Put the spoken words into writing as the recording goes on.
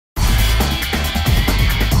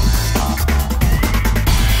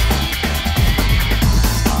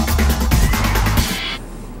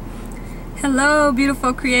Hello,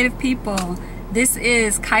 beautiful creative people. This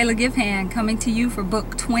is Kyla Givehand coming to you for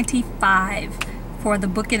book 25 for the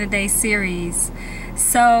Book in a Day series.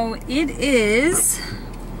 So it is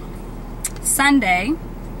Sunday,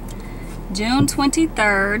 June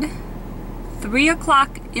 23rd, 3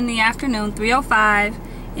 o'clock in the afternoon, 3:05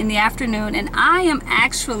 in the afternoon, and I am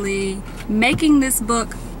actually making this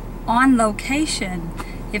book on location,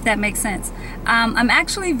 if that makes sense. I'm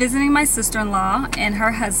actually visiting my sister-in-law and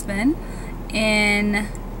her husband in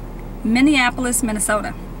Minneapolis,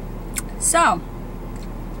 Minnesota. So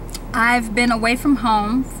I've been away from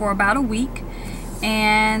home for about a week,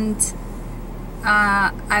 and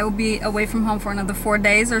I will be away from home for another 4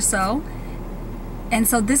 days or so. And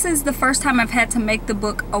so this is the first time I've had to make the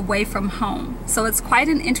book away from home. So it's quite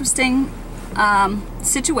an interesting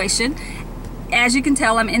situation. As you can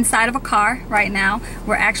tell, I'm inside of a car right now.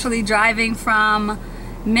 We're actually driving from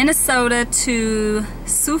Minnesota to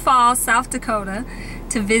Sioux Falls, South Dakota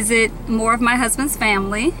to visit more of my husband's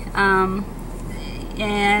family.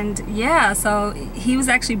 And yeah, so he was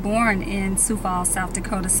actually born in Sioux Falls, South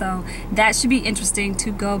Dakota, so that should be interesting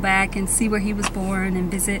to go back and see where he was born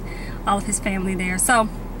and visit all of his family there. So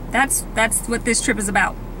that's what this trip is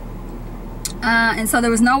about. And so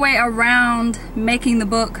there was no way around making the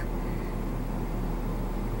book,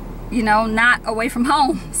 you know, not away from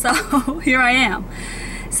home. So here I am.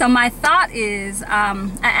 So my thought is, I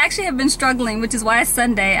actually have been struggling, which is why it's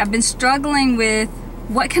Sunday. I've been struggling with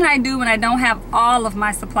what can I do when I don't have all of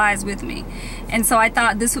my supplies with me. And so I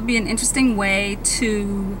thought this would be an interesting way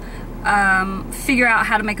to figure out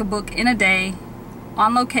how to make a book in a day,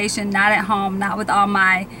 on location, not at home, not with all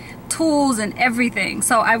my tools and everything.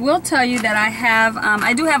 So I will tell you that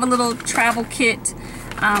I do have a little travel kit,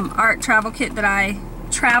 art travel kit that I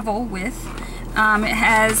travel with. It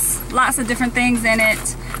has lots of different things in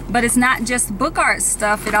it, but it's not just book art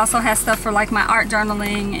stuff. It also has stuff for like my art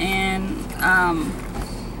journaling and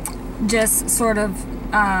just sort of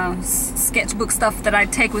sketchbook stuff that I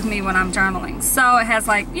take with me when I'm journaling. So it has,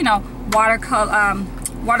 like, you know, watercolor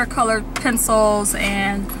pencils,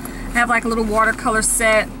 and I have like a little watercolor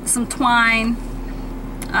set, some twine,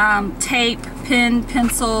 tape, pen,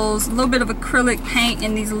 pencils, a little bit of acrylic paint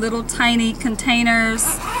in these little tiny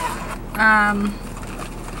containers.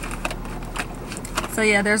 So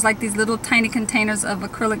yeah, there's like these little tiny containers of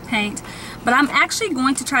acrylic paint, but I'm actually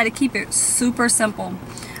going to try to keep it super simple.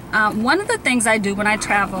 One of the things I do when I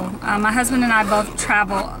travel, my husband and I both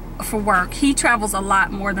travel for work. He travels a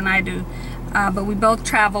lot more than I do, but we both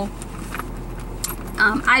travel.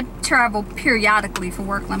 I travel periodically for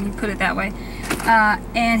work, let me put it that way,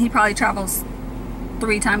 and he probably travels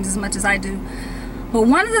 3 times as much as I do. But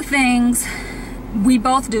one of the things we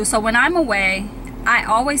both do, so when I'm away, I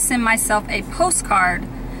always send myself a postcard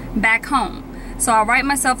back home. So I'll write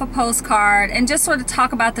myself a postcard and just sort of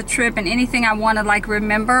talk about the trip and anything I want to like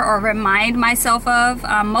remember or remind myself of.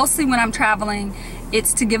 Mostly when I'm traveling,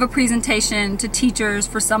 it's to give a presentation to teachers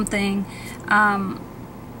for something,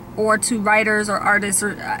 or to writers or artists,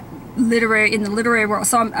 or in the literary world.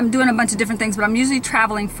 So I'm doing a bunch of different things, but I'm usually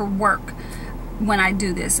traveling for work when I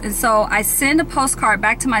do this. And so I send a postcard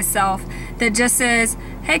back to myself that just says,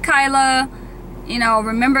 hey Kyla, you know,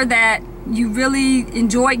 remember that you really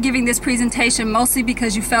enjoyed giving this presentation, mostly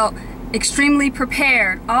because you felt extremely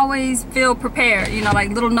prepared. Always feel prepared, you know, like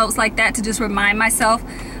little notes like that to just remind myself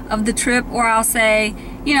of the trip. Or I'll say,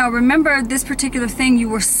 you know, remember this particular thing, you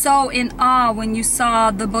were so in awe when you saw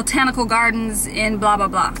the botanical gardens in blah blah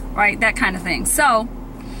blah, right? That kind of thing. So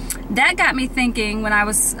that got me thinking when I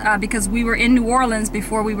was, because we were in New Orleans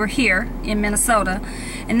before we were here in Minnesota,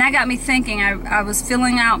 and that got me thinking. I was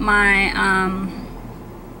filling out my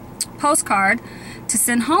postcard to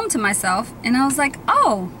send home to myself, and I was like,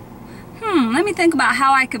 oh, let me think about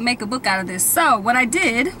how I could make a book out of this. So what I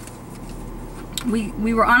did,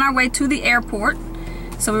 we were on our way to the airport,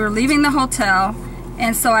 so we were leaving the hotel,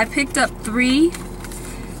 and so I picked up 3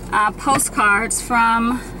 postcards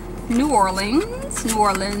from New Orleans,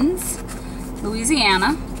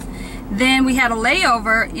 Louisiana. Then we had a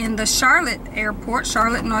layover in the Charlotte airport,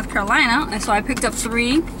 Charlotte, North Carolina, and so I picked up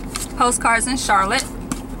 3 postcards in Charlotte.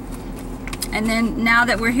 And then now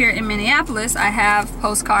that we're here in Minneapolis, I have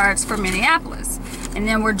postcards for Minneapolis. And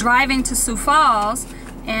then we're driving to Sioux Falls,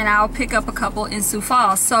 and I'll pick up a couple in Sioux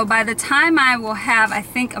Falls. So by the time I will have, I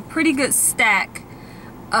think, a pretty good stack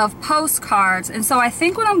of postcards. And so I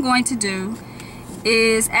think what I'm going to do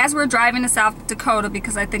is, as we're driving to South Dakota,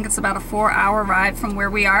 because I think it's about a 4-hour ride from where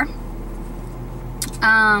we are,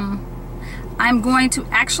 I'm going to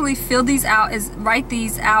actually write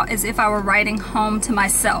these out as if I were writing home to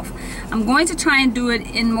myself. I'm going to try and do it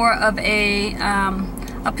in more of a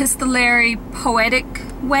epistolary, poetic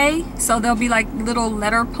way. So they'll be like little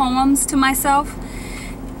letter poems to myself.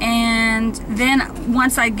 And then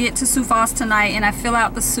once I get to Sioux Falls tonight and I fill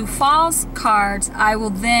out the Sioux Falls cards, I will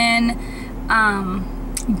then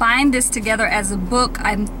bind this together as a book.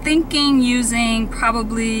 I'm thinking using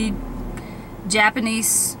probably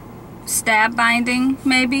Japanese stab binding,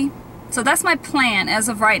 maybe. So that's my plan as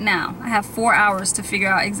of right now. I have 4 hours to figure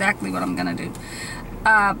out exactly what I'm gonna do.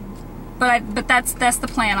 But that's the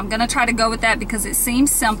plan. I'm gonna try to go with that because it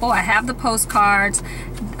seems simple. I have the postcards.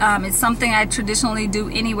 It's something I traditionally do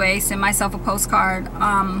anyway, send myself a postcard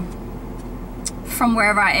from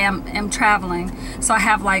wherever I am traveling. So I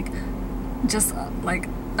have like just like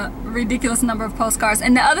a ridiculous number of postcards.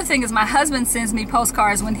 And the other thing is my husband sends me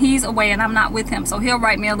postcards when he's away and I'm not with him. So he'll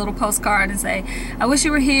write me a little postcard and say, I wish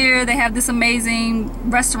you were here. They have this amazing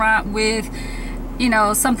restaurant with, you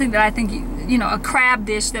know, something that I think, you know, a crab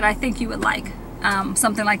dish that I think you would like.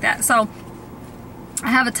 Something like that. So I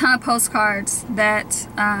have a ton of postcards that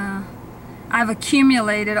I've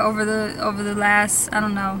accumulated over the last, I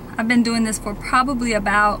don't know, I've been doing this for probably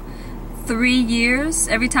about 3 years.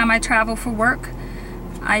 Every time I travel for work,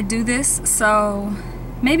 I do this, so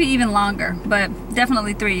maybe even longer, but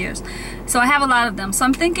definitely 3 years. So I have a lot of them. So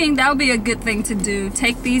I'm thinking that would be a good thing to do.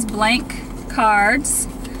 Take these blank cards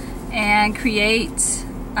and create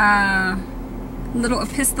little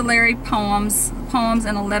epistolary poems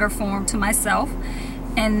in a letter form to myself,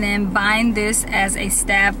 and then bind this as a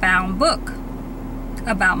stab bound book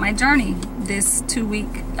about my journey, this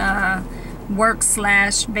 2-week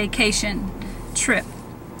work/vacation trip.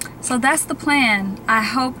 So that's the plan. I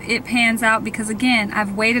hope it pans out because again,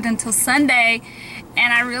 I've waited until Sunday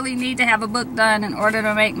and I really need to have a book done in order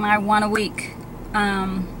to make my 1 a week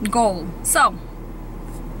goal. So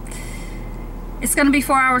it's gonna be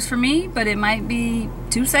 4 hours for me, but it might be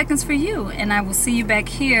 2 seconds for you, and I will see you back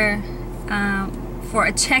here for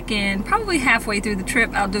a check-in. Probably halfway through the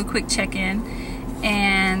trip I'll do a quick check-in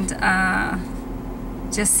and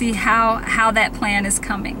just see how that plan is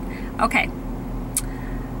coming. Okay,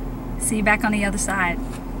 see you back on the other side.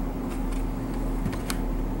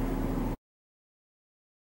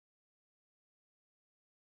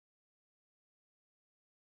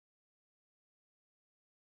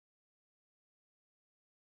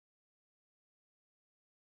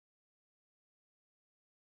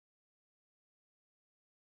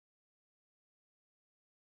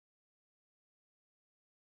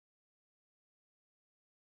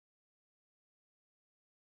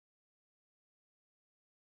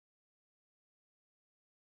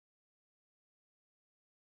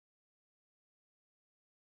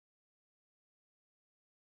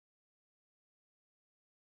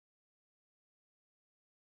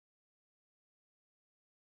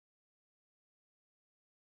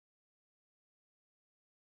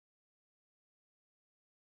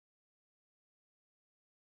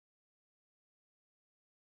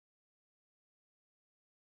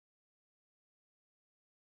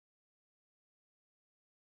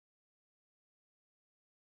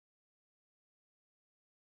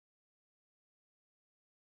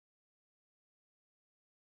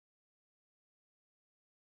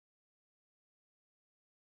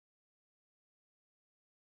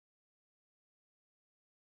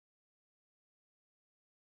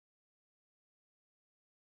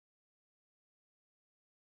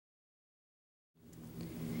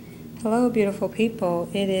 Hello beautiful people,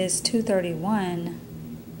 it is 2:31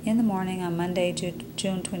 in the morning on Monday,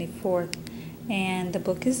 June 24th, and the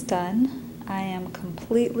book is done. I am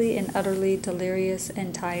completely and utterly delirious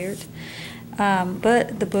and tired,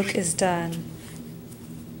 but the book is done.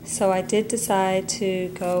 So I did decide to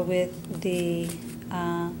go with the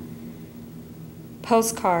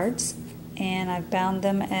postcards, and I've bound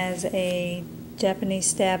them as a Japanese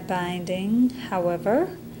stab binding.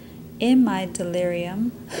 However, in my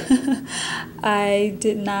delirium, I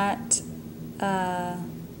did not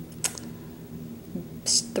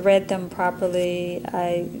thread them properly.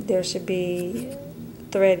 There should be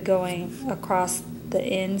thread going across the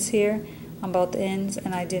ends here, on both ends,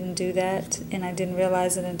 and I didn't do that, and I didn't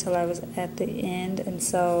realize it until I was at the end, and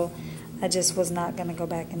so I just was not going to go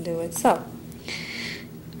back and do it. So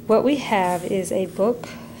what we have is a book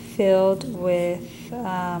filled with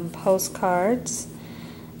postcards,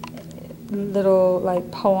 little like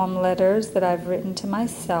poem letters that I've written to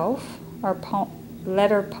myself, or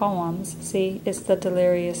letter poems. See, it's the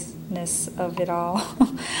deliriousness of it all.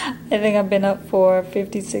 I think I've been up for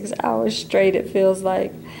 56 hours straight, it feels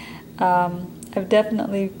like. I've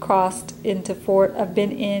definitely crossed into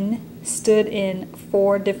stood in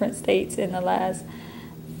 4 different states in the last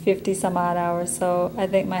 50 some odd hours, so I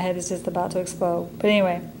think my head is just about to explode. But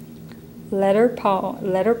anyway, letter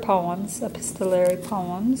poems, epistolary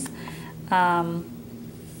poems.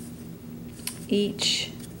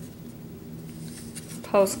 Each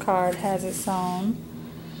postcard has its own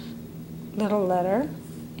little letter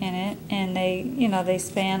in it, and they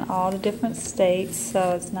span all the different states,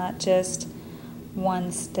 so it's not just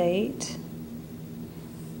one state.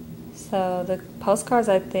 So the postcards,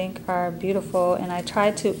 I think, are beautiful, and I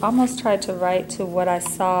almost tried to write to what I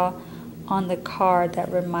saw on the card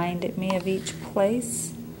that reminded me of each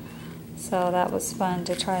place. So that was fun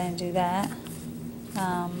to try and do that.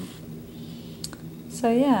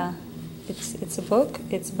 So yeah, it's a book.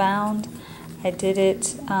 It's bound. I did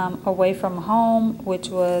it away from home, which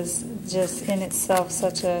was just in itself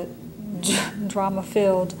such a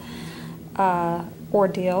drama-filled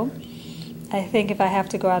ordeal. I think if I have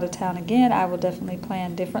to go out of town again, I will definitely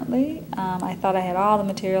plan differently. I thought I had all the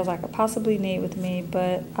materials I could possibly need with me,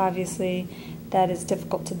 but obviously that is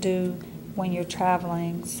difficult to do when you're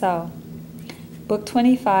traveling. So, book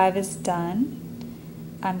 25 is done.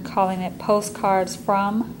 I'm calling it Postcards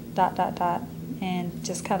from ... and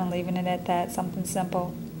just kind of leaving it at that, something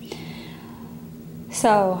simple.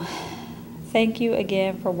 So, thank you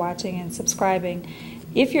again for watching and subscribing.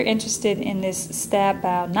 If you're interested in this stab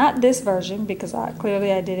bound, not this version because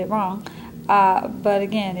clearly I did it wrong, but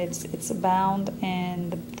again, it's a bound,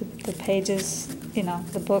 and the pages,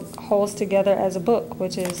 the book holds together as a book,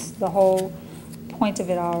 which is the whole point of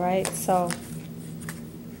it all, right? So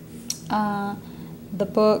the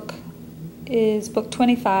book is book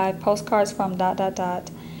 25, Postcards from ...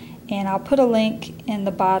 and I'll put a link in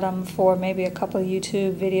the bottom for maybe a couple of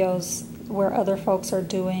YouTube videos where other folks are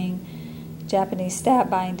doing Japanese stab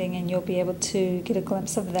binding, and you'll be able to get a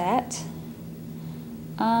glimpse of that.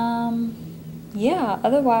 Yeah,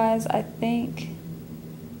 otherwise I think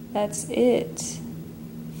that's it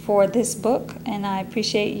for this book, and I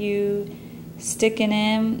appreciate you sticking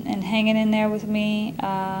in and hanging in there with me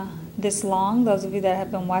this long, those of you that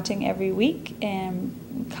have been watching every week and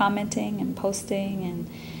commenting and posting and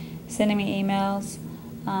sending me emails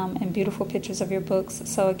and beautiful pictures of your books.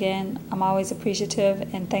 So again, I'm always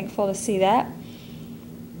appreciative and thankful to see that.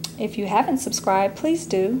 If you haven't subscribed, please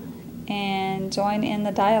do, and join in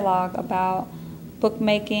the dialogue about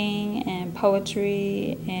bookmaking and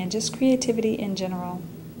poetry and just creativity in general.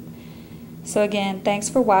 So again, thanks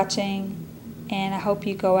for watching, and I hope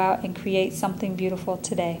you go out and create something beautiful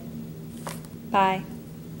today. Bye.